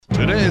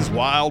Today's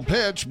Wild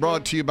Pitch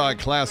brought to you by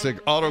Classic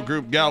Auto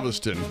Group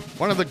Galveston.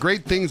 One of the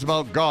great things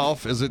about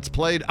golf is it's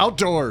played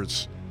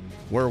outdoors,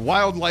 where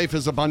wildlife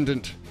is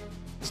abundant.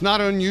 It's not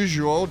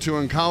unusual to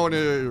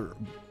encounter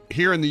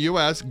here in the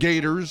U.S.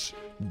 gators,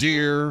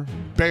 deer,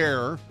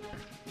 bear.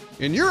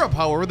 In Europe,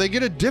 however, they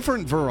get a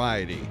different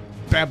variety.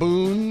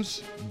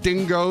 Baboons,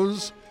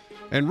 dingoes,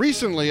 and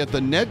recently at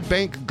the Ned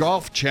Bank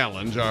Golf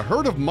Challenge, a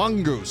herd of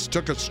mongoose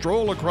took a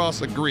stroll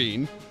across a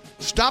green,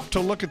 stopped to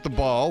look at the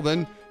ball,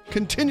 then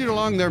continued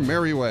along their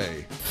merry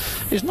way.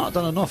 He's not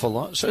done an awful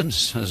lot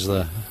since, as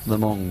the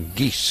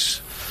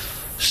mongoose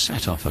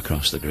set off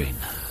across the green.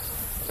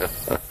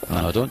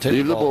 No, don't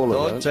take the ball.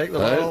 Don't take the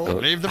ball.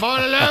 Leave the ball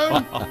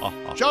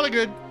alone. Jolly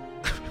good.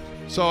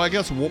 So I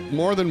guess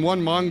more than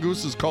one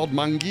mongoose is called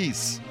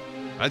mongoose.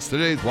 That's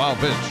today's Wild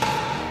Pitch.